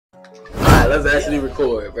Alright, let's actually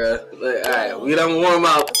record, bro. Alright, we done warm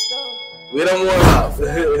up. We done warm up.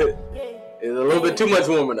 It's a little bit too much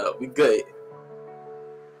warming up. We good.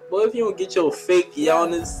 Boy, if you don't get your fake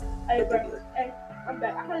yawners. Hey, bro. Hey, I'm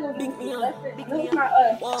back. I'm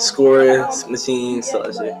gonna go scoring machine, stuff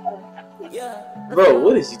like shit. Bro,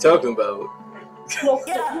 what is you talking about?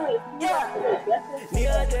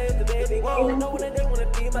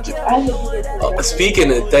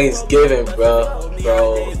 Speaking of Thanksgiving, bro.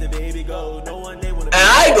 And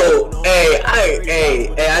I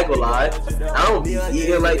go live. I don't be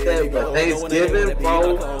eating like that, but Thanksgiving,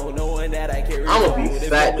 bro, I'm gonna be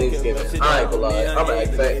fat Thanksgiving. I ain't gonna lie, I'm gonna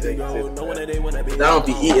act fat Thanksgiving. I don't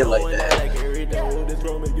be eating like that.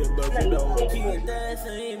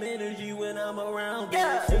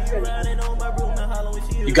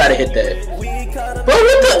 You gotta hit that. Bro,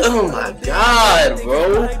 what the? Oh my god,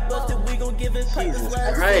 bro. Jesus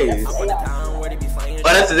Christ.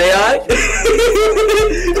 Oh, that's an AI?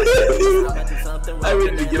 I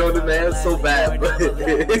ready to get on the man so bad, bro.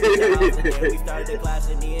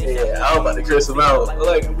 Yeah, I'm about to curse him out. I'm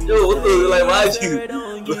like, yo, what the, like, why'd you?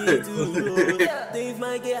 Things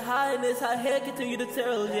might get high in this hot head, continue to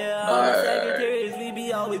tell, yeah. Alright. We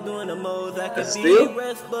be always doing the most. I can Still? be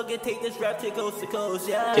rest book and take this rap to coast to coast,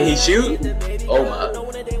 yeah. Can he shoot? Oh my.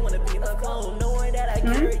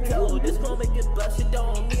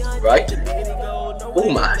 Right?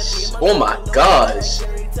 Oh my gosh.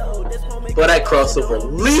 Boy, that crossover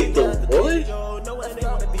lethal, boy.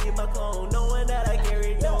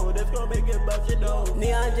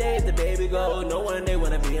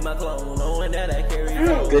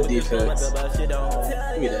 Good defense.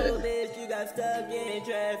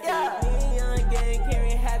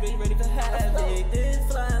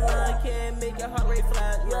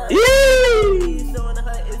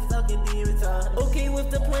 Give me that. Okay with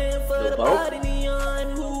the plan for the body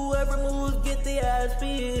beyond. Whoever moves get the ass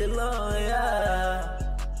beat long, yeah.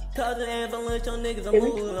 Cause an avalanche on niggas, I'm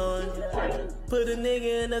moving on. Put a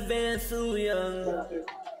nigga in a van, so young.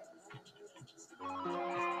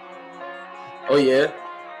 Oh yeah.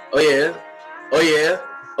 Oh yeah. Oh yeah.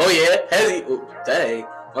 Oh yeah. Hezzy. Oh, dang.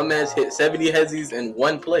 My man's hit 70 Hezzies in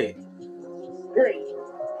one play. Great.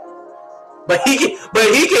 But he can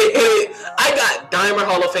hit it. I got Diamond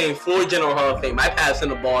Hall of Fame, Floyd General Hall of Fame. I pass him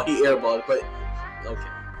the ball, he airballed, but okay.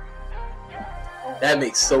 That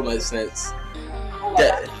makes so much sense.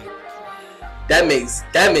 That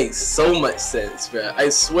makes so much sense, bro. I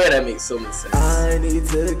swear that makes so much sense. I need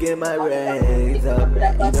to get my rags up. You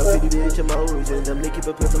know, pretty bitch emotions. I'm making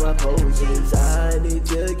up with my potions. I need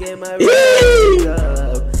to get my rags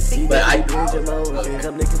up. But I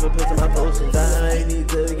I'm making up with my potions. I need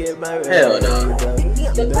to get my rags hell no. up.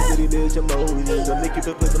 You know, pretty bitch emotions. I'm making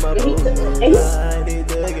up with my potions. I need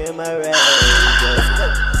to get my rags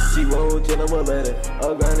up. She won't chill, I'm a better.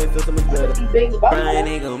 All grinding feel so much better. Crying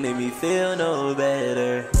ain't gon' make me feel no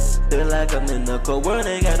better. Feel like I'm in the cold world,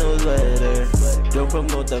 ain't got no sweater. Don't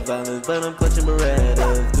promote the violence, but I'm clutching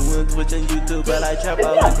Berettas. Doing Twitch and YouTube, but I trap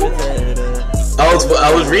out like Rosetta. I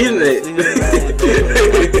was reading it.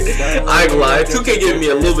 I ain't lying. 2K giving me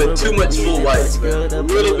a little bit too much full whites, bro. A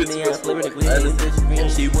little bit too much full whites.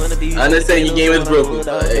 I understand your game is broken,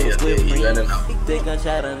 but hey, you gotta know.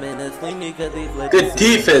 Good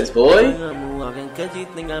defense, boy. That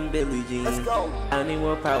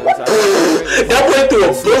went through a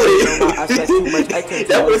bullet.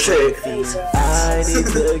 That was it. I need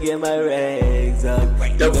to get my rags up.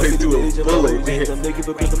 That went through a bullet.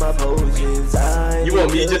 You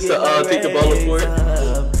want me just to take the ball for it?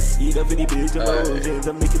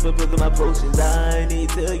 I'm making up with my potions. I need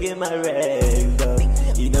to get my rags up.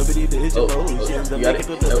 You know, pretty bitch emotions. I'm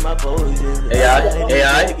making up with my potions. AI.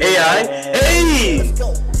 Hey!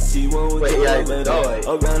 She won't wait, AI, better.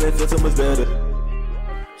 Around and feel so much better.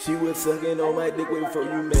 She was sucking on my dick way before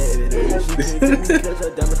you met her. She couldn't tell me cause her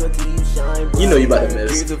diamonds on team shine. You know you about to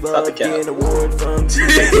miss. Stop the count. Award from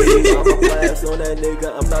TNT. I'm a blast on that nigga.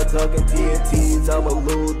 I'm not talking TNTs. I'm a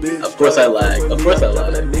little bitch. Of course I lag.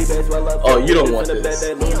 Oh, you don't want this.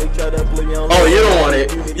 Oh, you don't want it.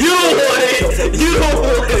 You don't want it. You don't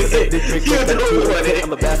want it. You don't want it.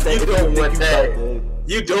 You don't want that.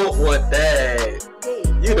 You don't want that.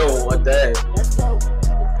 You don't want that.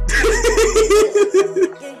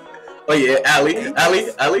 Oh yeah, Ali. Oh,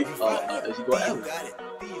 there you go, Ali.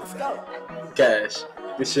 Cash.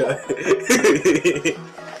 Good shot.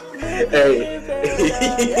 Hey.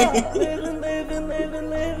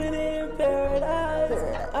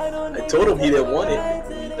 I told him he didn't want it.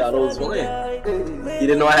 He thought it was mine. He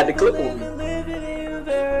didn't know I had the clip on me.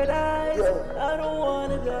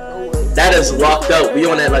 That is locked up. We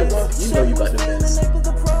on that like, you know you about to miss.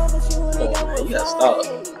 Oh. Oh,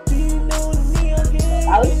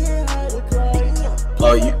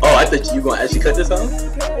 I thought you gonna actually cut this out.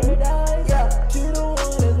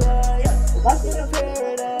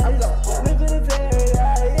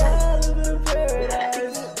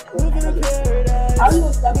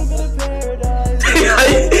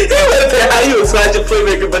 How you excited to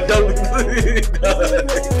playmaker, but don't.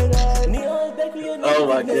 Oh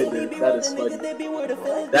my goodness, that is funny.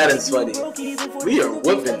 That is funny. We are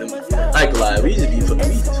whooping them. I ain't gonna lie, we just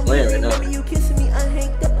playing right now.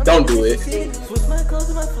 Don't do it.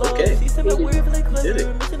 Okay, did it.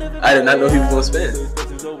 I did not know he was gonna spin.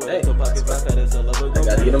 Hey, I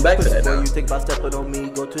gotta get him back to that now. You think about stepping on me,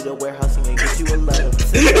 go to the warehouse and get you a letter.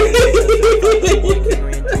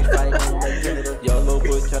 Your little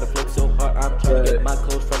boy try to flex so hard, I'm trying to get my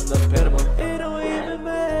clothes from the Panama. It don't even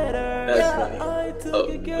matter. That's funny. Oh,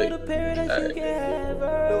 wait.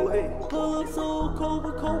 Alright. Pull up so cold,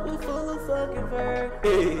 but cold was full of fucking fur.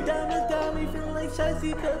 Diamonds got me feeling like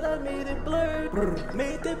shicey cause I made it blur.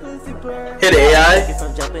 Made that pussy blur. Hit AI. If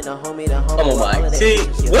I'm jumping the homie, the homie. Oh my. See,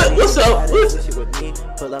 what's up?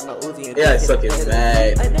 Yeah, it's sucking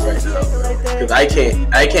bad right now. Cause I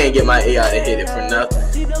can't get my AI to hit it for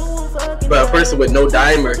nothing. But a person with no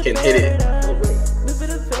dimer can hit it.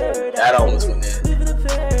 That almost went in.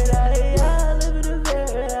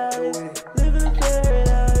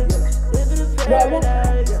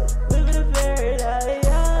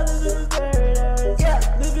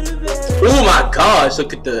 Oh my gosh,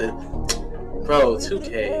 look at the bro,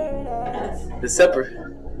 2K. The separate.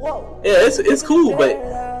 Yeah, it's cool, but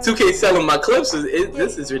 2K selling my clips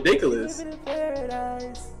this is ridiculous.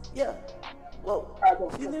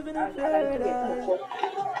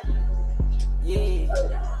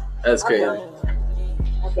 That's crazy.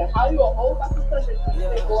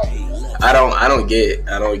 I don't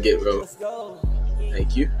get, bro.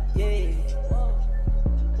 Thank you.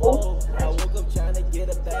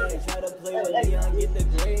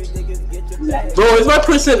 Bro, is my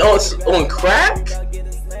person on crack?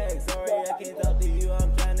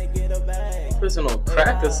 Person on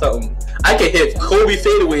crack or something? I can hit Kobe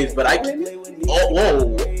fadeaways, but I can. Oh,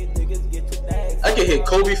 whoa! I can hit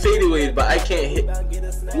Kobe fadeaways, but I can't hit.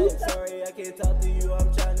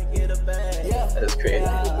 That's crazy.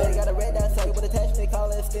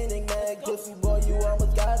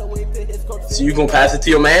 So you gonna pass it to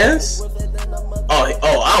your mans?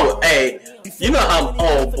 Hey, you know how?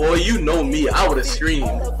 Oh boy, you know me. I would have screamed.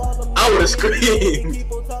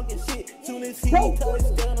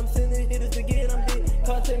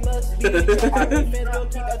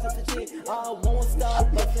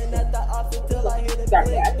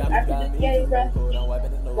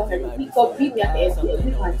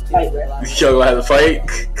 Y'all gonna have to fight?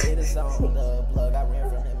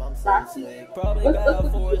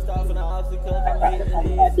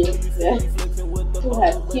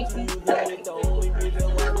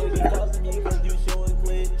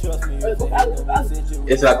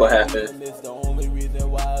 It's not gonna happen.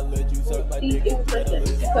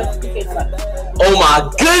 Oh my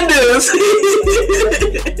goodness!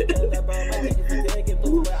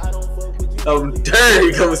 I'm dirty,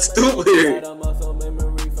 I'm stupid.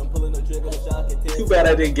 Too bad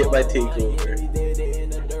I didn't get my takeover.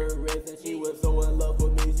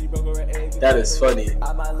 That is funny.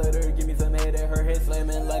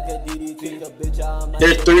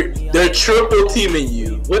 They're triple teaming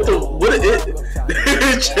you. What is it?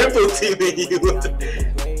 They're triple teaming you.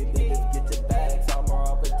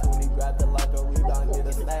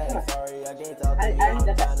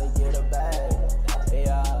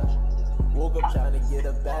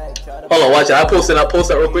 Hold on, watch it. I post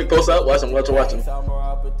it real quick. Post out. Watch him.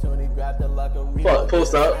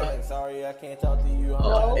 Post out.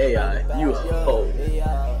 Oh, AI. You hoe.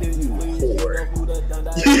 You whore.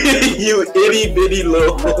 You itty bitty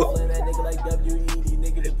little.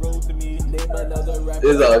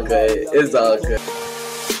 It's all good. It's all good.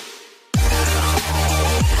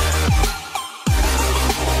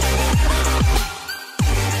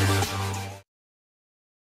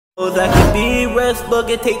 I can be Westbrook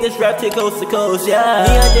and take this rap to coast to coast, yeah.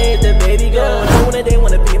 Neonjay is the baby girl, knowing that they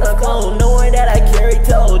wanna be my clone, knowing that I carry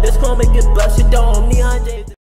toe. This comet gets blush your dome. Neonjay.